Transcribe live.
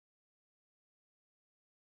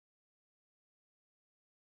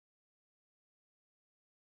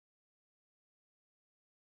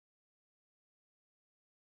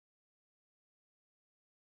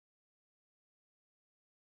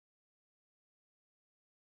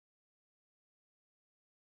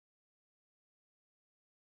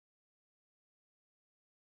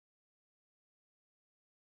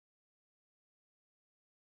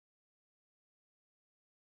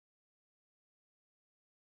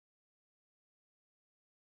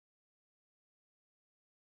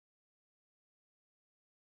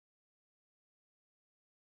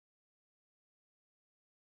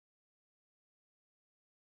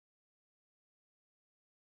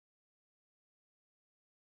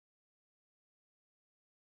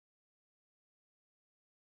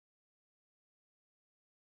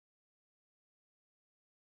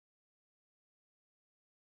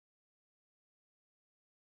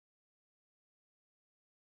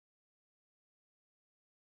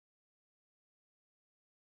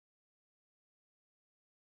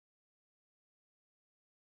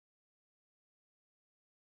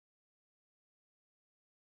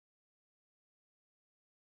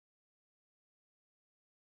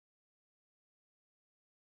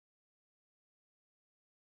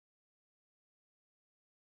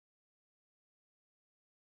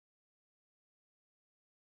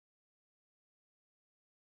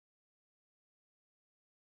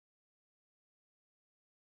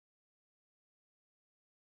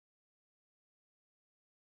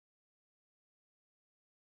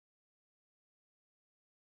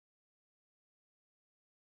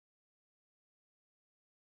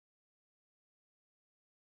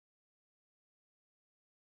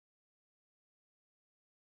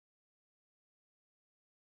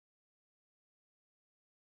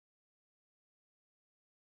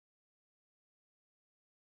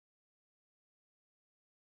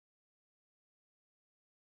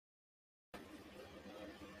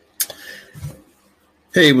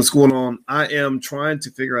Hey, what's going on? I am trying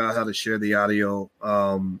to figure out how to share the audio.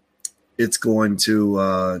 It's going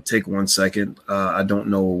to take 1 second. I don't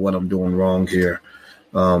know what I'm doing wrong here.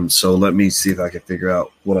 So let me see if I can figure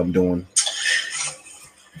out what I'm doing.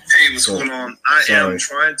 Hey, what's going on? I am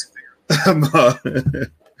trying to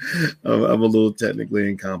figure I'm a little technically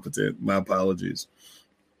incompetent. My apologies.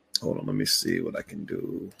 Hold on, let me see what I can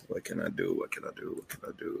do. What can I do? What can I do? What can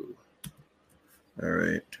I do? All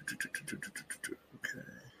right. Okay.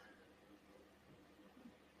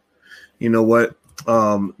 You know what?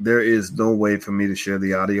 There is no way for me to share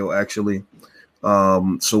the audio actually.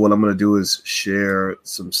 So what I'm going to do is share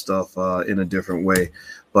some stuff in a different way.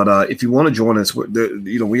 But if you want to join us,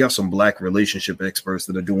 we have some Black relationship experts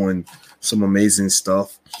that are doing some amazing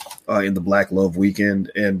stuff in the Black Love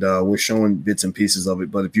Weekend, and we're showing bits and pieces of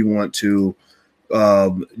it. But if you want to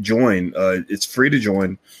join, it's free to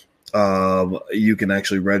join. You can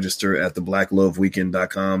actually register at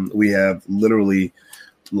theblackloveweekend.com. We have literally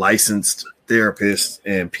licensed therapists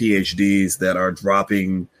and PhDs that are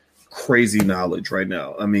dropping crazy knowledge right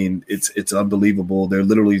now. I mean, it's unbelievable. They're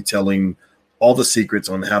literally telling all the secrets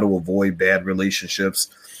on how to avoid bad relationships,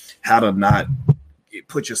 how to not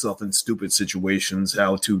put yourself in stupid situations,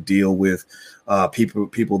 how to deal with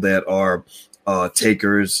people that are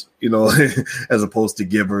takers, as opposed to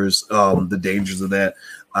givers, the dangers of that.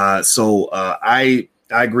 So I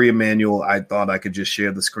agree, Emmanuel. I thought I could just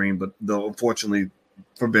share the screen, but unfortunately,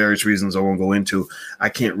 for various reasons I won't go into, I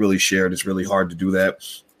can't really share it. It's really hard to do that.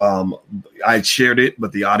 I shared it,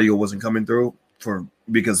 but the audio wasn't coming through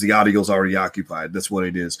because the audio is already occupied. That's what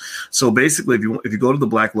it is. So basically, if you go to the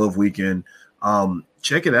Black Love Weekend,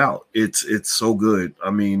 check it out. It's so good.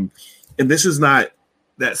 I mean, and this is not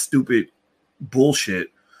that stupid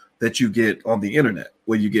bullshit that you get on the internet,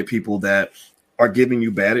 where you get people that are giving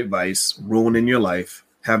you bad advice, ruining your life,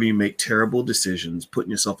 having you make terrible decisions,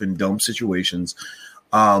 putting yourself in dumb situations.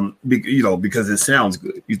 Because it sounds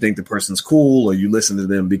good. You think the person's cool, or you listen to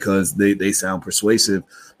them because they sound persuasive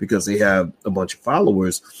because they have a bunch of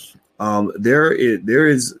followers. There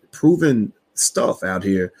is proven stuff out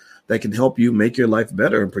here that can help you make your life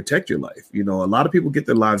better and protect your life. A lot of people get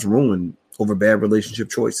their lives ruined over bad relationship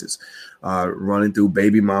choices, running through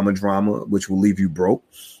baby mama drama, which will leave you broke,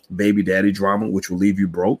 baby daddy drama, which will leave you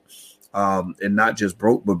broke, and not just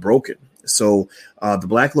broke, but broken. So the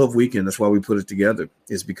Black Love Weekend, that's why we put it together,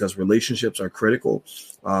 is because relationships are critical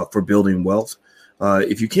for building wealth.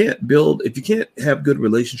 If you can't have good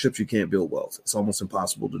relationships, you can't build wealth. It's almost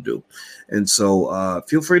impossible to do. And so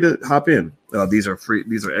feel free to hop in. These are free.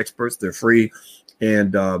 These are experts. They're free.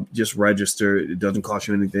 And just register. It doesn't cost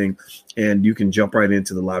you anything. And you can jump right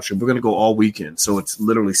into the live stream. We're going to go all weekend. So it's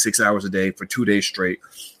literally 6 hours a day for 2 days straight.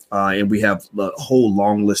 And we have a whole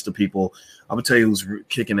long list of people. I'm going to tell you who's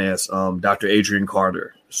kicking ass. Dr. Adrian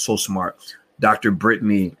Carter, so smart. Dr.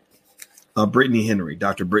 Brittany Henry,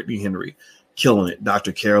 killing it.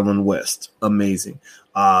 Dr. Carolyn West, amazing.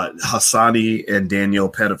 Hassani and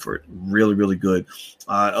Danielle Pettiford, really, really good.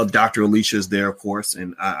 Dr. Alicia is there, of course,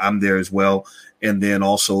 and I'm there as well. And then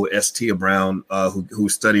also Tia Brown, who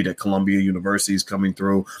studied at Columbia University, is coming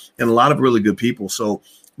through, and a lot of really good people. So,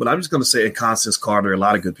 but I'm just going to say, and Constance Carter, a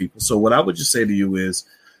lot of good people. So what I would just say to you is,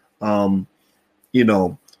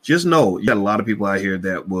 just know you got a lot of people out here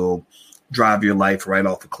that will drive your life right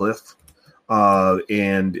off a cliff. So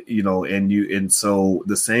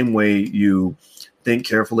the same way you think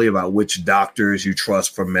carefully about which doctors you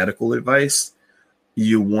trust for medical advice,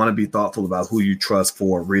 you want to be thoughtful about who you trust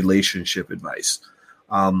for relationship advice.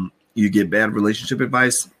 You get bad relationship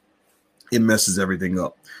advice, it messes everything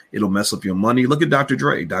up. It'll mess up your money. Look at Dr.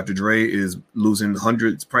 Dre. Dr. Dre is losing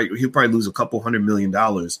he'll probably lose a couple $100 million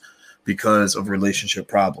because of relationship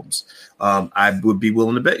problems. I would be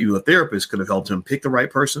willing to bet you a therapist could have helped him pick the right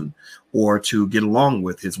person or to get along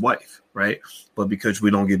with his wife, right? But because we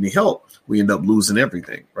don't get any help, we end up losing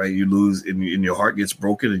everything, right? You lose and your heart gets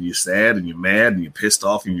broken and you're sad and you're mad and you're pissed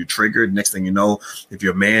off and you're triggered. Next thing you know, if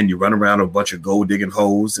you're a man, you run around with a bunch of gold digging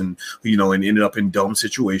hoes and ended up in dumb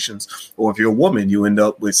situations. Or if you're a woman, you end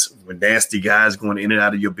up with nasty guys going in and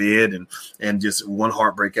out of your bed and just one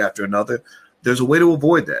heartbreak after another. There's a way to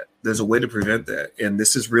avoid that. There's a way to prevent that. And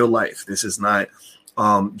this is real life. This is not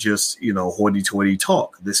just, hoity-toity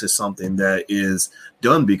talk. This is something that is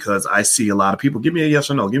done because I see a lot of people. Give me a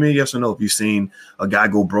yes or no. Give me a yes or no if you've seen a guy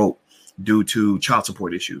go broke due to child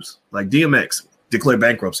support issues. Like DMX declared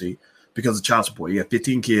bankruptcy because of child support. He had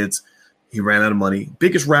 15 kids. He ran out of money.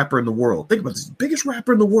 Biggest rapper in the world. Think about this. Biggest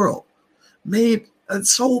rapper in the world. Made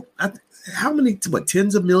how many,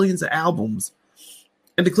 tens of millions of albums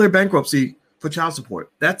and declared bankruptcy for child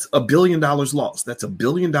support. That's $1 billion lost. That's $1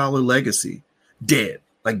 billion legacy dead,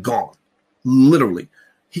 like gone, literally.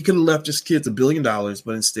 He could have left his kids $1 billion,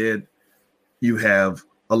 but instead you have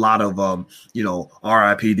a lot of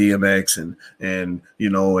R.I.P. DMX and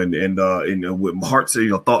with hearts,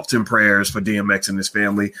 thoughts and prayers for DMX and his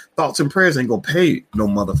family. Thoughts and prayers ain't gonna pay no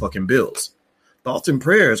motherfucking bills. Thoughts and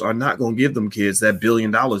prayers are not gonna give them kids that $1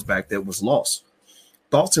 billion back that was lost.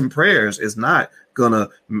 Thoughts and prayers is not gonna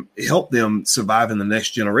help them survive in the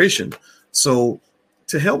next generation. So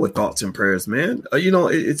to hell with thoughts and prayers, man.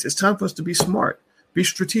 It's time for us to be smart, be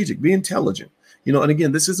strategic, be intelligent. And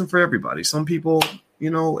again, this isn't for everybody. Some people,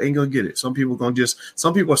 ain't gonna get it. Some people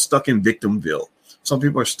are stuck in victimville. Some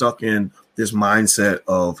people are stuck in this mindset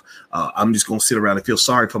of I'm just going to sit around and feel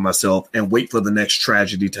sorry for myself and wait for the next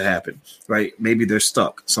tragedy to happen, right? Maybe they're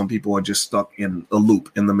stuck. Some people are just stuck in a loop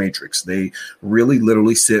in the matrix. They really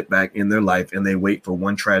literally sit back in their life and they wait for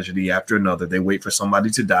one tragedy after another. They wait for somebody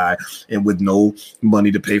to die and with no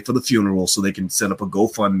money to pay for the funeral so they can set up a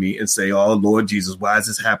GoFundMe and say, oh, Lord Jesus, why has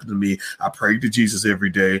this happened to me? I pray to Jesus every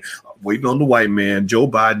day, waiting on the white man. Joe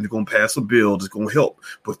Biden is going to pass a bill that's going to help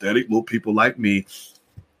pathetic little people like me.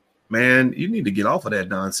 Man, you need to get off of that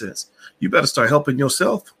nonsense. You better start helping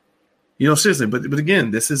yourself. Seriously. But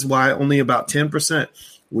again, this is why only about 10%.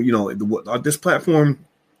 This platform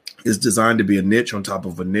is designed to be a niche on top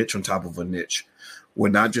of a niche on top of a niche. We're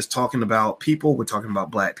not just talking about people. We're talking about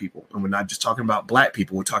Black people. And we're not just talking about Black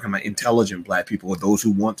people. We're talking about intelligent Black people, or those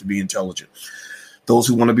who want to be intelligent, those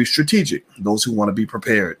who want to be strategic, those who want to be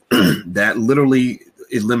prepared. That literally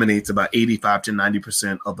eliminates about 85 to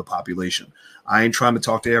 90% of the population. I ain't trying to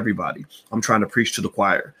talk to everybody. I'm trying to preach to the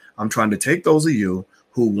choir. I'm trying to take those of you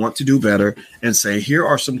who want to do better and say, here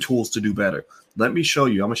are some tools to do better. Let me show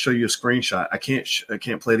you. I'm going to show you a screenshot. I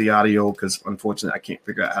can't play the audio because unfortunately I can't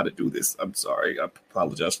figure out how to do this. I'm sorry. I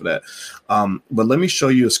apologize for that. But let me show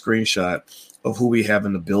you a screenshot of who we have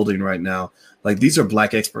in the building right now. Like, these are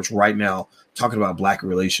Black experts right now talking about Black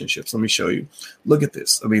relationships. Let me show you. Look at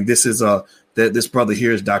this. I mean, this is this brother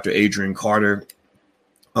here is Dr. Adrian Carter.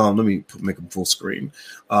 Let me make him full screen.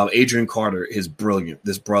 Adrian Carter is brilliant.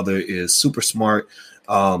 This brother is super smart.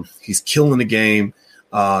 He's killing the game.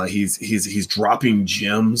 He's dropping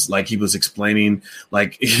gems, like he was explaining,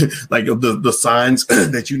 like the signs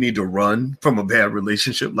that you need to run from a bad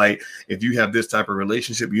relationship. Like, if you have this type of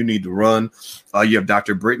relationship, you need to run. You have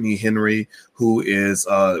Dr. Brittany Henry, who is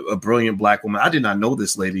a brilliant Black woman. I did not know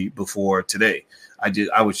this lady before today.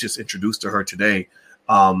 I was just introduced to her today.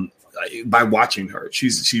 By watching her.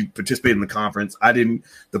 She participated in the conference.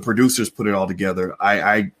 The producers put it all together.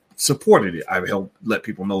 I supported it. I helped let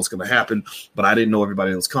people know what's going to happen, but I didn't know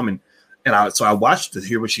everybody that was coming. And so I watched to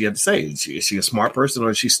hear what she had to say. Is she a smart person,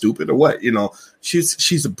 or is she stupid, or what?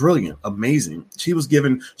 She's a brilliant, amazing. She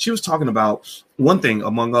was talking about one thing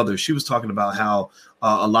among others. She was talking about how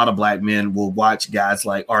a lot of Black men will watch guys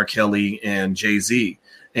like R. Kelly and Jay-Z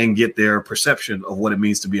and get their perception of what it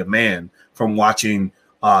means to be a man from watching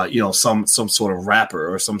some sort of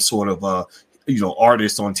rapper or some sort of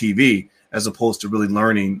artist on TV, as opposed to really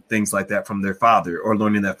learning things like that from their father, or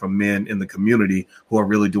learning that from men in the community who are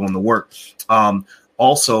really doing the work.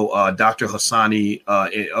 Also, Dr. Hassani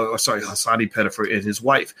Pettiford and his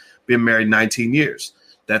wife been married 19 years.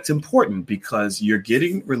 That's important because you're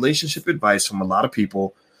getting relationship advice from a lot of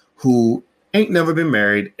people who ain't never been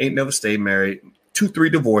married, ain't never stayed married,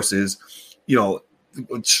 2-3 divorces,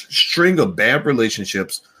 string of bad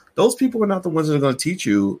relationships. Those people are not the ones that are going to teach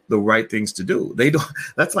you the right things to do. They don't.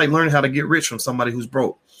 That's like learning how to get rich from somebody who's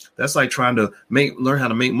broke. That's like trying to learn how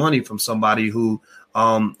to make money from somebody who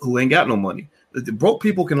ain't got no money. The broke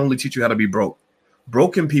people can only teach you how to be broke.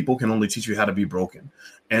 Broken people can only teach you how to be broken.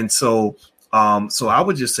 And so I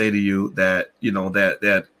would just say to you that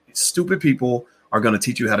that stupid people are going to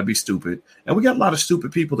teach you how to be stupid. And we got a lot of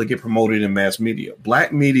stupid people that get promoted in mass media.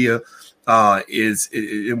 Black media is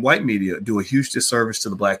in white media do a huge disservice to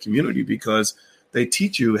the Black community because they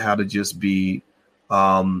teach you how to just be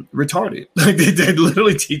retarded. Like they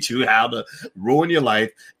literally teach you how to ruin your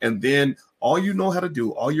life, and then all you know how to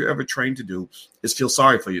do, all you're ever trained to do, is feel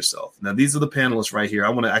sorry for yourself. Now, these are the panelists right here. I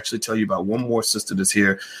want to actually tell you about one more sister that's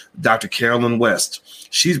here, Dr. Carolyn West.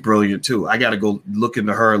 She's brilliant too. I got to go look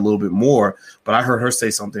into her a little bit more, but I heard her say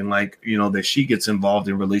something like, that she gets involved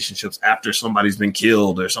in relationships after somebody's been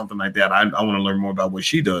killed or something like that. I want to learn more about what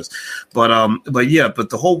she does. But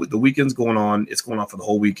the weekend's going on. It's going on for the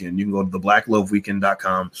whole weekend. You can go to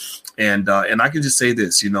theblackloveweekend.com. And I can just say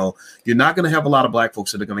this, you're not going to have a lot of Black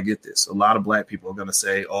folks that are going to get this. A lot of Black people are going to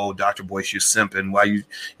say, oh, Dr. Boyce, you simping. pimping? Why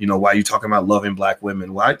you talking about loving black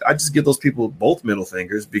women? Well, I just give those people both middle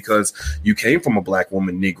fingers, because you came from a black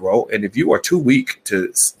woman, Negro. And if you are too weak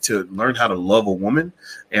to learn how to love a woman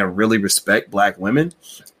and really respect black women,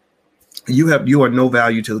 you are no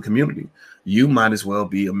value to the community. You might as well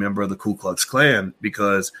be a member of the Ku Klux Klan,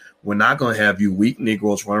 because we're not going to have you weak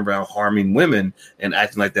Negroes running around harming women and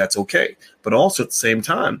acting like that's okay. But also at the same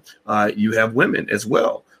time, you have women as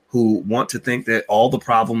well who want to think that all the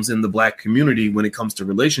problems in the black community when it comes to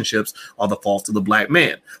relationships are the fault of the black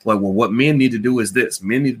man. Like, well, what men need to do is this,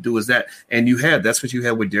 men need to do is that. And that's what you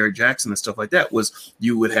had with Derek Jackson and stuff like that, was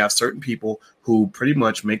you would have certain people who pretty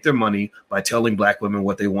much make their money by telling black women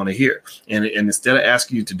what they want to hear. And instead of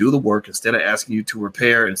asking you to do the work, instead of asking you to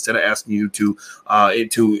repair, instead of asking you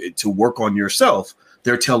to work on yourself,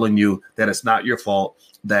 they're telling you that it's not your fault,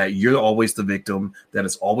 that you're always the victim, that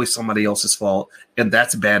it's always somebody else's fault. And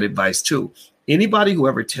that's bad advice too. Anybody who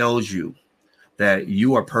ever tells you that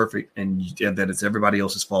you are perfect and that it's everybody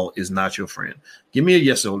else's fault is not your friend. Give me a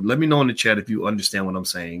yes or let me know in the chat if you understand what I'm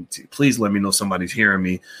saying. Please let me know somebody's hearing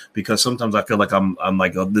me, because sometimes I feel like I'm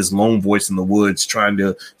like this lone voice in the woods trying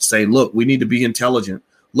to say, look, we need to be intelligent.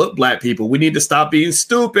 Look, black people, we need to stop being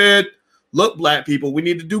stupid. Look, black people, we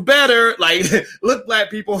need to do better. Like, look, black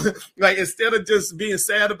people, like, instead of just being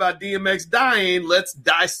sad about DMX dying, let's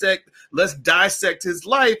dissect his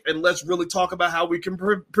life, and let's really talk about how we can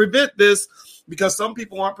prevent this, because some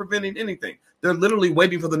people aren't preventing anything. They're literally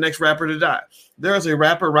waiting for the next rapper to die. There is a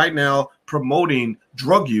rapper right now promoting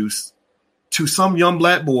drug use to some young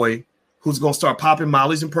black boy who's going to start popping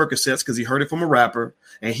Molly's and Percocets because he heard it from a rapper,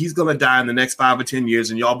 and he's going to die in the next 5 or 10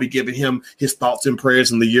 years, and y'all be giving him his thoughts and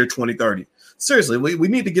prayers in the year 2030. Seriously, we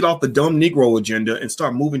need to get off the dumb Negro agenda and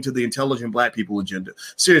start moving to the intelligent black people agenda.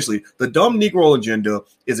 Seriously, the dumb Negro agenda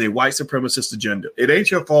is a white supremacist agenda. It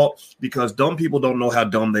ain't your fault because dumb people don't know how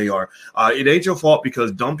dumb they are. It ain't your fault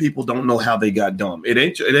because dumb people don't know how they got dumb. It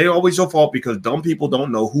ain't always your fault because dumb people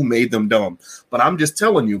don't know who made them dumb. But I'm just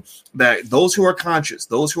telling you that those who are conscious,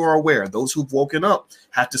 those who are aware, those who've woken up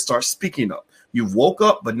have to start speaking up. You've woke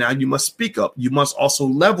up, but now you must speak up. You must also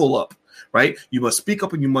level up. Right? You must speak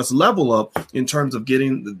up and you must level up in terms of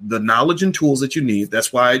getting the knowledge and tools that you need.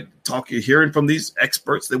 That's why hearing from these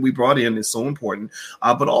experts that we brought in is so important.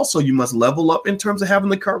 But also you must level up in terms of having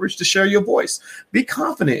the courage to share your voice. Be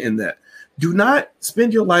confident in that. Do not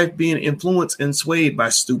spend your life being influenced and swayed by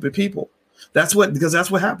stupid people. Because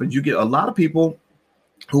that's what happens. You get a lot of people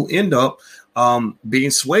who end up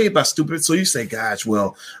being swayed by stupid. So you say, gosh,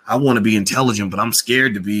 well, I want to be intelligent, but I'm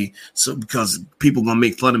scared to be, so because people gonna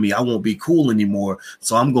make fun of me. I won't be cool anymore.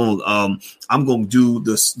 So I'm going to do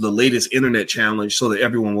the latest internet challenge so that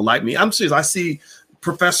everyone will like me. I'm serious. I see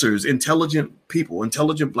professors, intelligent people,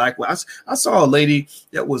 intelligent black. I saw a lady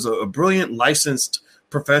that was a brilliant licensed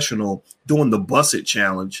professional doing the Bus It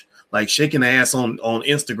challenge, like shaking ass on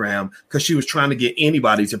Instagram because she was trying to get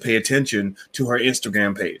anybody to pay attention to her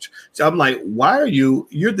Instagram page. So I'm like,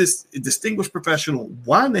 you're this distinguished professional.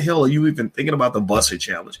 Why in the hell are you even thinking about the Bus It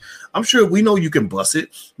challenge? I'm sure we know you can bust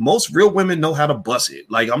it. Most real women know how to bust it.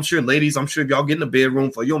 Like, I'm sure ladies, if y'all get in the bedroom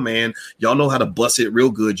for your man, y'all know how to bust it real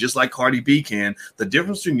good, just like Cardi B can. The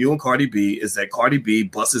difference between you and Cardi B is that Cardi B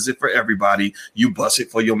busts it for everybody. You bust it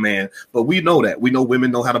for your man. But we know that. We know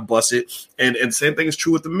women know how to bust it. And same thing is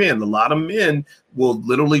true with the men. A lot of men will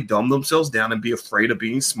literally dumb themselves down and be afraid of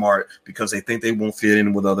being smart because they think they won't fit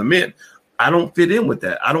in with other men. I don't fit in with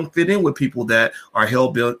that. I don't fit in with people that are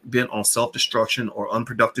hell-bent on self-destruction or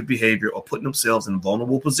unproductive behavior or putting themselves in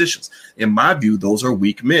vulnerable positions. In my view, those are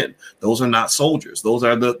weak men. Those are not soldiers. Those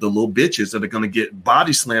are the little bitches that are going to get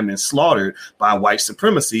body slammed and slaughtered by white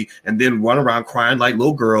supremacy and then run around crying like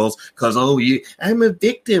little girls because, oh, yeah, I'm a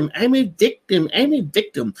victim. I'm a victim. I'm a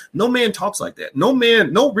victim. No man talks like that. No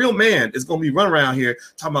real man is going to be running around here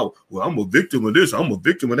talking about, well, I'm a victim of this. I'm a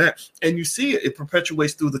victim of that. And you see it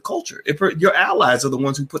perpetuates through the culture. Your allies are the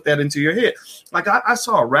ones who put that into your head. Like I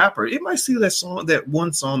saw a rapper. It might see that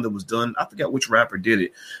one song that was done. I forgot which rapper did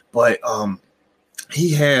it, but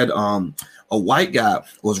he had a white guy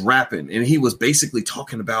was rapping and he was basically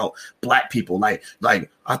talking about black people. Like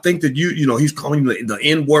I think that he's calling the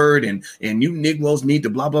N-word and you Negroes need to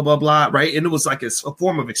blah, blah, blah, blah. Right. And it was like a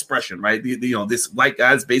form of expression. Right. This white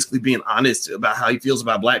guy is basically being honest about how he feels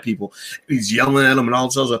about black people. He's yelling at them and all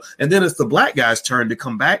this other. And then it's the black guy's turn to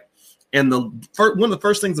come back. And one of the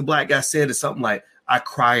first things the black guy said is something like, I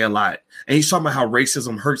cry a lot. And he's talking about how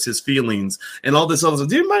racism hurts his feelings and all this other stuff.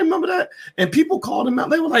 Do anybody remember that? And people called him out.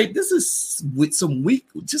 They were like, this is some weak,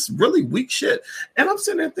 just really weak shit. And I'm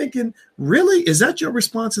sitting there thinking, really? Is that your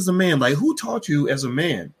response as a man? Like, who taught you as a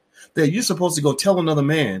man that you're supposed to go tell another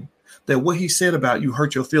man that what he said about you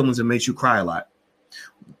hurt your feelings and made you cry a lot.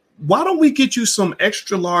 Why don't we get you some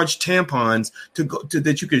extra large tampons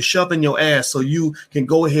that you can shove in your ass so you can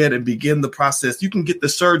go ahead and begin the process? You can get the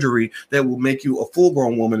surgery that will make you a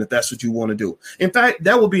full-grown woman if that's what you want to do. In fact,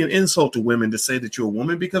 that would be an insult to women to say that you're a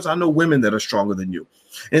woman, because I know women that are stronger than you.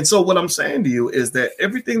 And so what I'm saying to you is that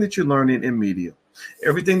everything that you're learning in media,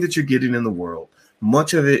 everything that you're getting in the world,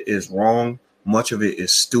 much of it is wrong. Much of it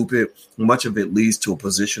is stupid. Much of it leads to a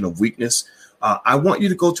position of weakness. I want you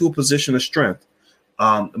to go to a position of strength.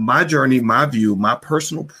 My journey, my view, my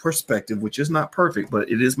personal perspective, which is not perfect, but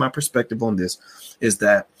it is my perspective on this, is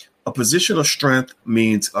that a position of strength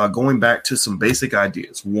means going back to some basic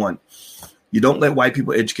ideas. One, you don't let white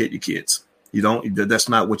people educate your kids. You don't. That's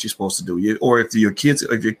not what you're supposed to do. If your kids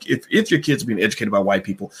are being educated by white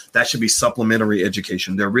people, that should be supplementary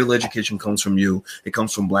education. Their real education comes from you. It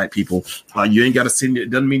comes from black people. You ain't got to send. It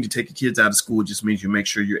doesn't mean you take your kids out of school. It just means you make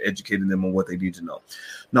sure you're educating them on what they need to know.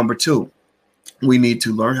 Number two, we need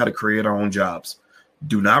to learn how to create our own jobs.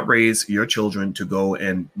 Do not raise your children to go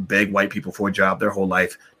and beg white people for a job their whole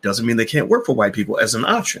life. Doesn't mean they can't work for white people as an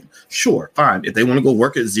option. Sure, fine. If they want to go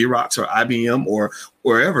work at Xerox or IBM or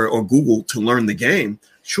wherever, or Google to learn the game,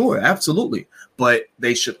 sure, absolutely. But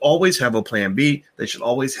they should always have a plan B. They should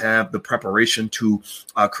always have the preparation to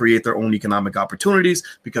create their own economic opportunities,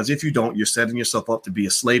 because if you don't, you're setting yourself up to be a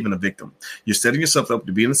slave and a victim. You're setting yourself up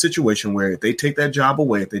to be in a situation where if they take that job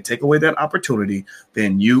away, if they take away that opportunity,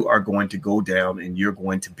 then you are going to go down and you're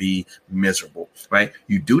going to be miserable, right?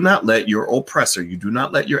 You do not let your oppressor, you do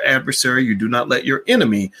not let your adversary, you do not let your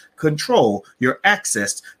enemy control your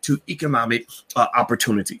access to economic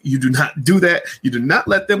opportunity. You do not do that. You do not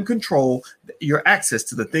let them control your access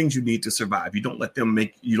to the things you need to survive. You don't let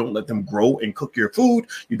them grow and cook your food.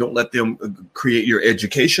 You don't let them create your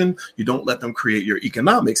education. You don't let them create your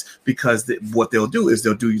economics, because what they'll do is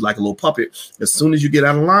they'll do you like a little puppet. As soon as you get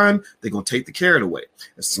out of line, they're going to take the carrot away.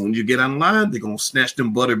 As soon as you get out of line, they're going to snatch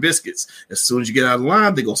them butter biscuits. As soon as you get out of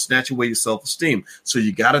line, they're going to snatch away your self-esteem. So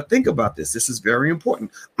you got to think about this. This is very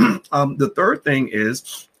important. The third thing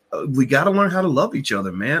is we got to learn how to love each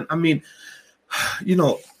other, man. I mean,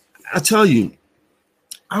 I tell you,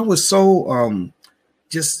 I was so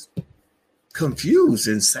just confused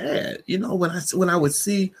and sad, when I would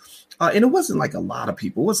see, and it wasn't like a lot of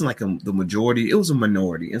people. It wasn't like the majority. It was a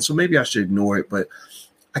minority. And so maybe I should ignore it, but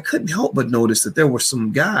I couldn't help but notice that there were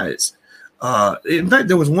some guys. In fact,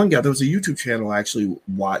 there was one guy, there was a YouTube channel I actually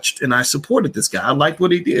watched, and I supported this guy. I liked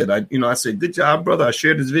what he did. I said, good job, brother. I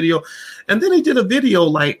shared his video. And then he did a video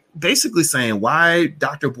like basically saying why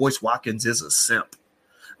Dr. Boyce Watkins is a simp.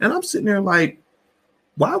 And I'm sitting there like,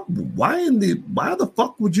 why the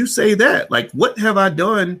fuck would you say that? Like, what have I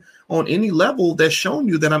done on any level that's shown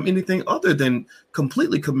you that I'm anything other than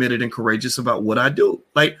completely committed and courageous about what I do?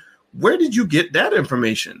 Like, where did you get that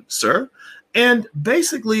information, sir? And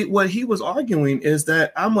basically what he was arguing is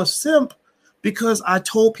that I'm a simp because I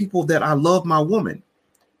told people that I love my woman.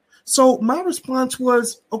 So my response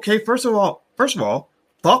was, okay, first of all,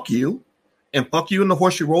 fuck you. And fuck you and the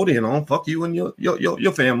horse you rode in on. Fuck you and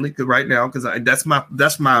your family. Because right now, that's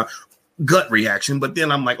my gut reaction. But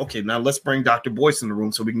then I'm like, okay, now let's bring Dr. Boyce in the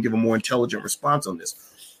room so we can give a more intelligent response on this.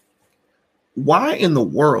 Why in the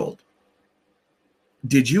world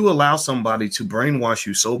did you allow somebody to brainwash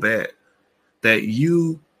you so bad that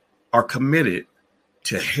you are committed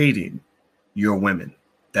to hating your women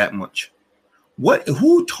that much?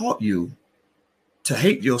 Who taught you to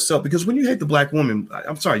hate yourself? Because when you hate the black woman,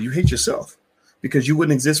 I'm sorry, you hate yourself. Because you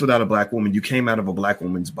wouldn't exist without a black woman. You came out of a black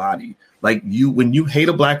woman's body. Like when you hate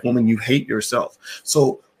a black woman, you hate yourself.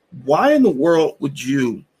 So why in the world would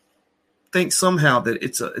you think somehow that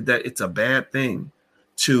it's a bad thing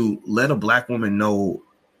to let a black woman know,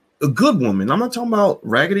 a good woman? I'm not talking about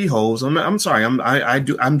raggedy hoes. I'm sorry. I'm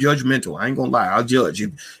judgmental. I ain't gonna lie. I'll judge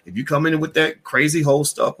if you come in with that crazy hoe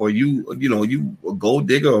stuff, or you a gold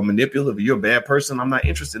digger or manipulative, you're a bad person. I'm not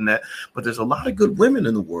interested in that. But there's a lot of good women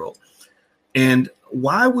in the world. And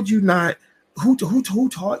why would you not? Who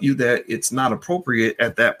taught you that it's not appropriate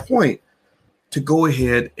at that point to go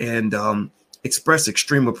ahead and express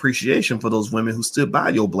extreme appreciation for those women who stood by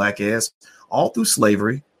your black ass all through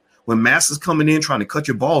slavery? When masters coming in trying to cut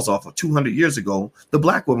your balls off 200 years ago, the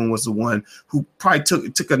black woman was the one who probably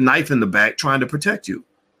took a knife in the back trying to protect you.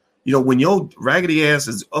 When your raggedy ass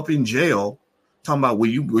is up in jail, talking about will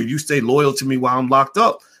you stay loyal to me while I'm locked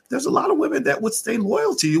up? There's a lot of women that would stay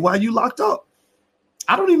loyal to you while you locked up.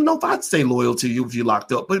 I don't even know if I'd stay loyal to you if you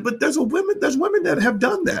locked up, but there's women that have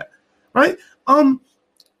done that, right? And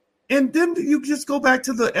then you just go back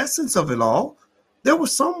to the essence of it all. There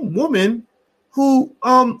was some woman who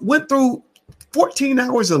went through 14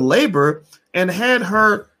 hours of labor and had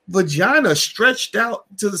her vagina stretched out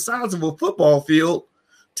to the size of a football field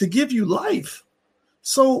to give you life.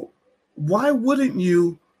 So why wouldn't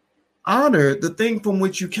you honor the thing from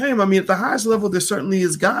which you came? I mean, at the highest level, there certainly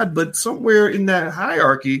is God, but somewhere in that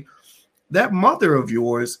hierarchy, that mother of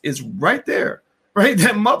yours is right there, right?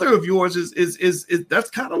 That mother of yours is that's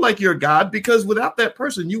kind of like your God, because without that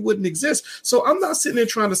person, you wouldn't exist. So I'm not sitting there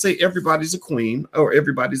trying to say everybody's a queen or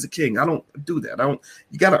everybody's a king. I don't do that.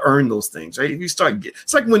 You got to earn those things, right? If you start,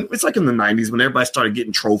 it's like in the 90s when everybody started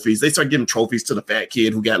getting trophies. They started giving trophies to the fat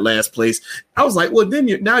kid who got last place. I was like, well, then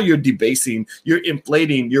you're debasing, you're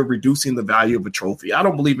inflating, you're reducing the value of a trophy. I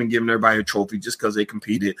don't believe in giving everybody a trophy just because they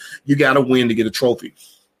competed. You got to win to get a trophy.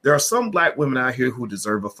 There are some black women out here who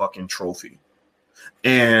deserve a fucking trophy.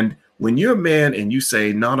 And when you're a man and you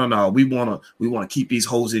say, no, we want to keep these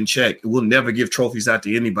hoes in check, we'll never give trophies out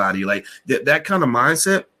to anybody, like that kind of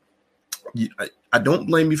mindset, I don't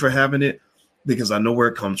blame you for having it, because I know where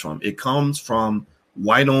it comes from. It comes from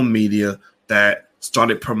white-owned media that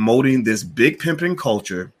started promoting this big pimping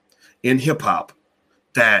culture in hip-hop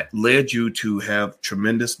that led you to have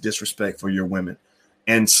tremendous disrespect for your women.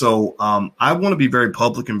 And so I want to be very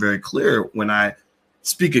public and very clear when I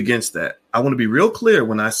speak against that. I want to be real clear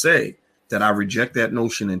when I say that I reject that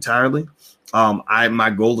notion entirely. My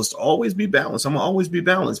goal is to always be balanced. I'm gonna always be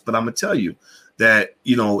balanced, but I'm gonna tell you that,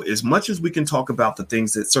 as much as we can talk about the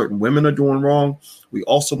things that certain women are doing wrong, we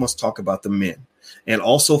also must talk about the men. And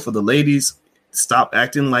also for the ladies, stop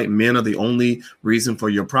acting like men are the only reason for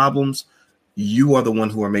your problems. You are the one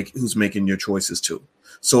who's making your choices too.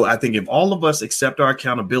 So I think if all of us accept our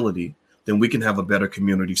accountability, then we can have a better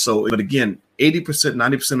community. So, but again, 80%,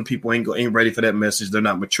 90% of people ain't ready for that message. They're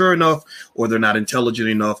not mature enough, or they're not intelligent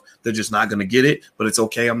enough. They're just not going to get it. But it's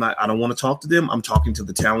okay. I don't want to talk to them. I'm talking to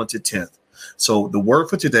the talented 10th. So the word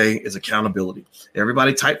for today is accountability.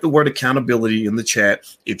 Everybody type the word accountability in the chat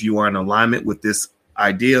if you are in alignment with this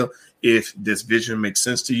idea. If this vision makes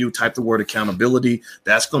sense to you, type the word accountability.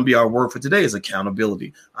 That's going to be our word for today, is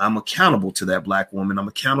accountability. I'm accountable to that black woman. I'm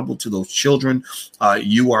accountable to those children.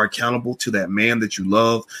 You are accountable to that man that you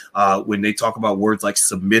love. When they talk about words like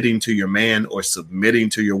submitting to your man or submitting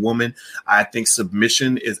to your woman, I think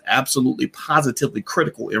submission is absolutely positively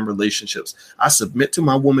critical in relationships. I submit to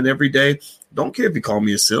my woman every day. Don't care if you call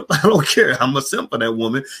me a simp. I don't care. I'm a simp for that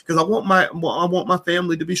woman because I want my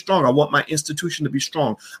family to be strong. I want my institution to be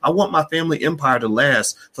strong. I want my family empire to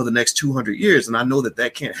last for the next 200 years. And I know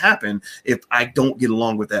that can't happen if I don't get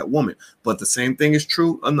along with that woman. But the same thing is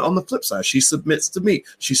true on the flip side. She submits to me.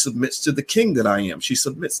 She submits to the king that I am. She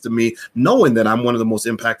submits to me knowing that I'm one of the most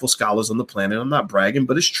impactful scholars on the planet. I'm not bragging,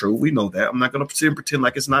 but it's true. We know that. I'm not going to pretend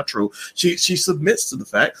like it's not true. She submits to the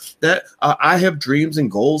fact that I have dreams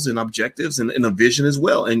and goals and objectives and a vision as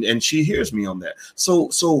well. And she hears me on that.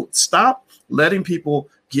 So stop letting people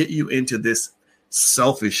get you into this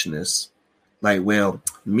selfishness. Like, well,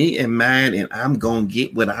 me and mine, and I'm going to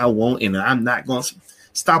get what I want, and I'm not going to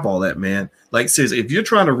stop all that, man. Like, seriously, if you're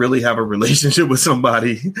trying to really have a relationship with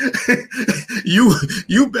somebody,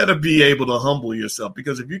 you better be able to humble yourself,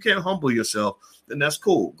 because if you can't humble yourself, then that's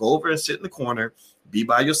cool. Go over and sit in the corner, be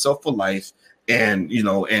by yourself for life. And,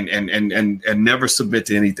 and never submit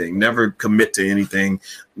to anything, never commit to anything,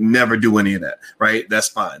 never do any of that. Right. That's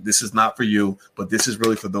fine. This is not for you, but this is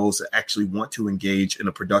really for those that actually want to engage in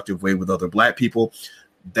a productive way with other Black people.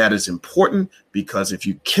 That is important, because if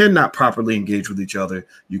you cannot properly engage with each other,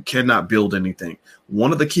 you cannot build anything.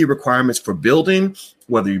 One of the key requirements for building,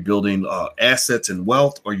 whether you're building assets and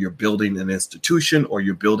wealth, or you're building an institution, or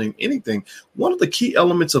you're building anything, one of the key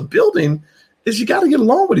elements of building is you got to get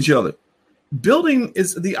along with each other. Building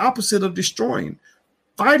is the opposite of destroying.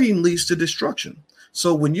 Fighting leads to destruction.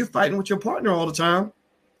 So when you're fighting with your partner all the time,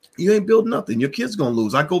 you ain't building nothing. Your kid's going to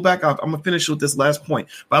lose. I'm going to finish with this last point.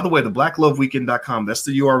 By the way, the blackloveweekend.com, that's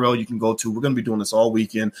the URL you can go to. We're going to be doing this all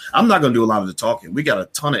weekend. I'm not going to do a lot of the talking. We got a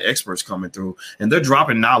ton of experts coming through, and they're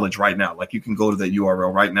dropping knowledge right now. Like, you can go to that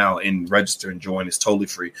URL right now and register and join. It's totally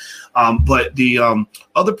free. But the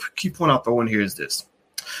other key point I'll throw in here is this.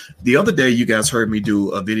 The other day, you guys heard me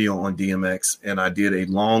do a video on DMX, and I did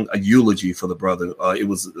a eulogy for the brother. It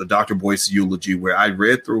was a Dr. Boyce eulogy where I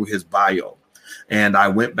read through his bio, and I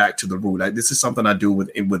went back to the root. This is something I do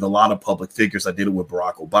with a lot of public figures. I did it with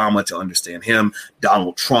Barack Obama to understand him,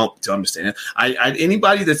 Donald Trump to understand him.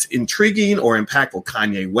 Anybody that's intriguing or impactful,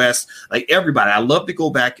 Kanye West, like everybody, I love to go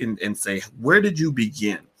back and say, where did you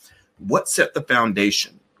begin? What set the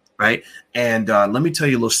foundation? Right. And let me tell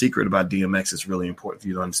you a little secret about DMX. It's really important for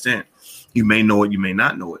you to understand. You may know it, you may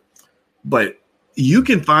not know it, but you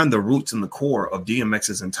can find the roots and the core of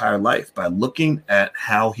DMX's entire life by looking at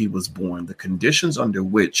how he was born, the conditions under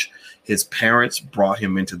which his parents brought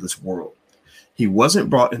him into this world. He wasn't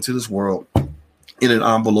brought into this world in an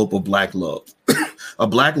envelope of black love. A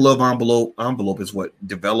black love envelope is what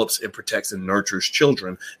develops and protects and nurtures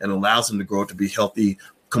children and allows them to grow up to be healthy,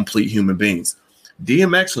 complete human beings.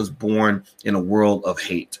 DMX was born in a world of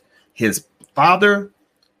hate. His father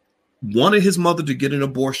wanted his mother to get an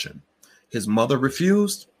abortion. His mother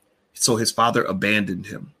refused, so his father abandoned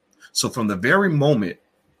him. So from the very moment,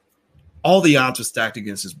 all the odds were stacked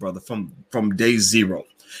against his brother from day zero.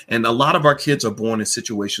 And a lot of our kids are born in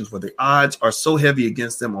situations where the odds are so heavy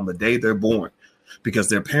against them on the day they're born because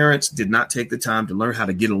their parents did not take the time to learn how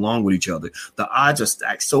to get along with each other. The odds are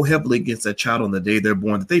stacked so heavily against that child on the day they're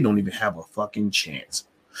born that they don't even have a fucking chance.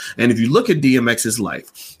 And if you look at DMX's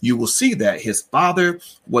life, you will see that his father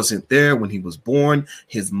wasn't there when he was born.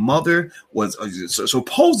 His mother was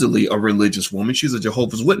supposedly a religious woman. She's a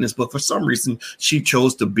Jehovah's Witness, but for some reason, she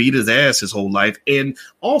chose to beat his ass his whole life. And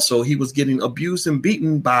also, he was getting abused and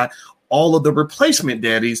beaten by all of the replacement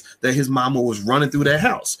daddies that his mama was running through that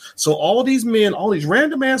house. So all these men, all these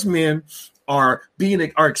random ass men are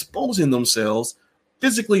exposing themselves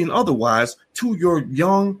physically and otherwise to your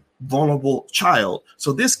young, vulnerable child.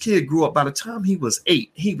 So this kid grew up. By the time he was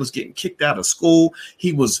 8, he was getting kicked out of school.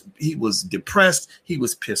 He was depressed. He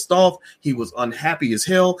was pissed off. He was unhappy as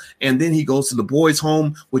hell. And then he goes to the boys'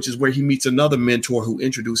 home, which is where he meets another mentor who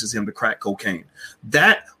introduces him to crack cocaine.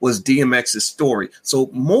 That was DMX's story.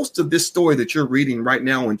 So most of this story that you're reading right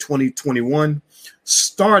now in 2021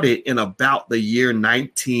 started in about the year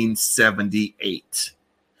 1978.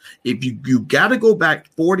 If you got to go back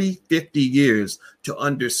 40, 50 years to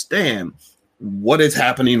understand what is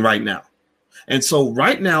happening right now. And so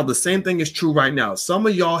right now, the same thing is true right now. Some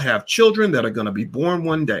of y'all have children that are going to be born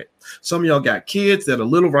one day. Some of y'all got kids that are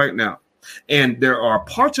little right now. And there are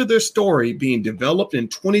parts of their story being developed in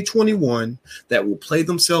 2021 that will play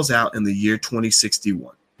themselves out in the year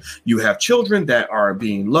 2061. You have children that are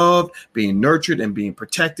being loved, being nurtured, and being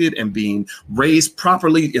protected and being raised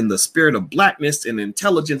properly in the spirit of blackness and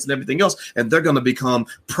intelligence and everything else. And they're going to become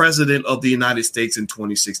president of the United States in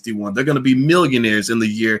 2061. They're going to be millionaires in the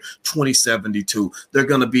year 2072. They're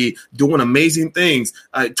going to be doing amazing things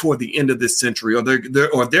toward the end of this century, or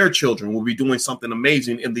their children will be doing something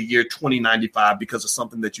amazing in the year 2095 because of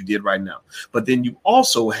something that you did right now. But then you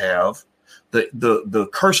also have the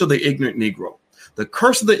curse of the ignorant Negro. The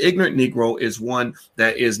curse of the ignorant Negro is one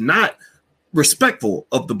that is not respectful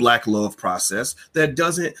of the black love process,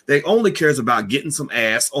 they only cares about getting some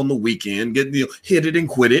ass on the weekend, hit it and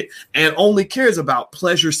quit it, and only cares about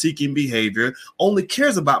pleasure seeking behavior, only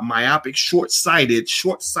cares about myopic, short-sighted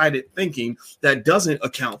thinking that doesn't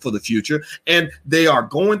account for the future. And they are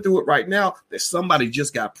going through it right now. That somebody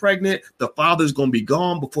just got pregnant. The father's going to be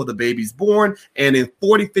gone before the baby's born. And in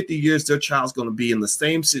 40, 50 years, their child's going to be in the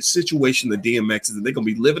same situation that DMX is. And they're going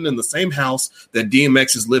to be living in the same house that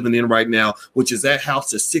DMX is living in right now, which is that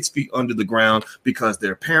house that's 6 feet under the ground because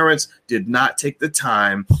their parents did not take the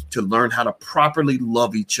time to learn how to properly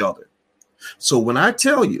love each other. So when I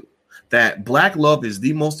tell you that black love is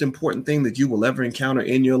the most important thing that you will ever encounter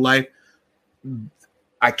in your life,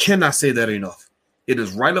 I cannot say that enough. It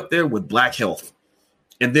is right up there with black health.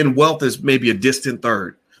 And then wealth is maybe a distant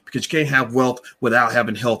third, because you can't have wealth without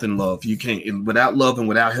having health and love. You can't, without love and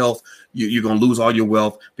without health, you're going to lose all your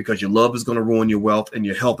wealth, because your love is going to ruin your wealth and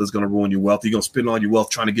your health is going to ruin your wealth. You're going to spend all your wealth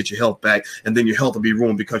trying to get your health back, and then your health will be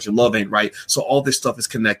ruined because your love ain't right. So all this stuff is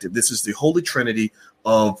connected. This is the holy trinity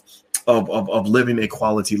of living a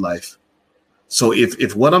quality life. So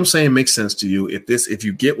if what I'm saying makes sense to you, if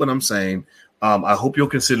you get what I'm saying, I hope you'll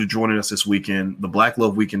consider joining us this weekend,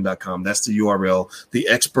 theblackloveweekend.com. That's the URL. The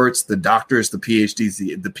experts, the doctors, the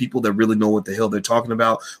PhDs, the people that really know what the hell they're talking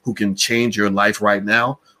about, who can change your life right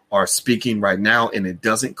now, are speaking right now, and it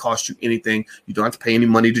doesn't cost you anything. You don't have to pay any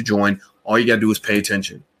money to join. All you got to do is pay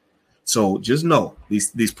attention. So just know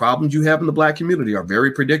these problems you have in the black community are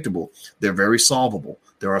very predictable. They're very solvable.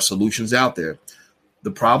 There are solutions out there.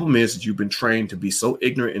 The problem is that you've been trained to be so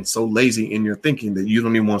ignorant and so lazy in your thinking that you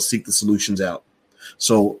don't even want to seek the solutions out.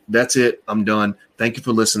 So that's it. I'm done. Thank you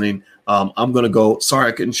for listening. I'm going to go. Sorry,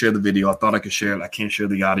 I couldn't share the video. I thought I could share it. I can't share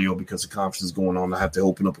the audio because the conference is going on. I have to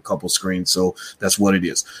open up a couple screens. So that's what it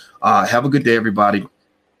is. Have a good day, everybody.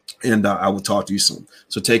 And I will talk to you soon.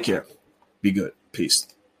 So take care. Be good. Peace.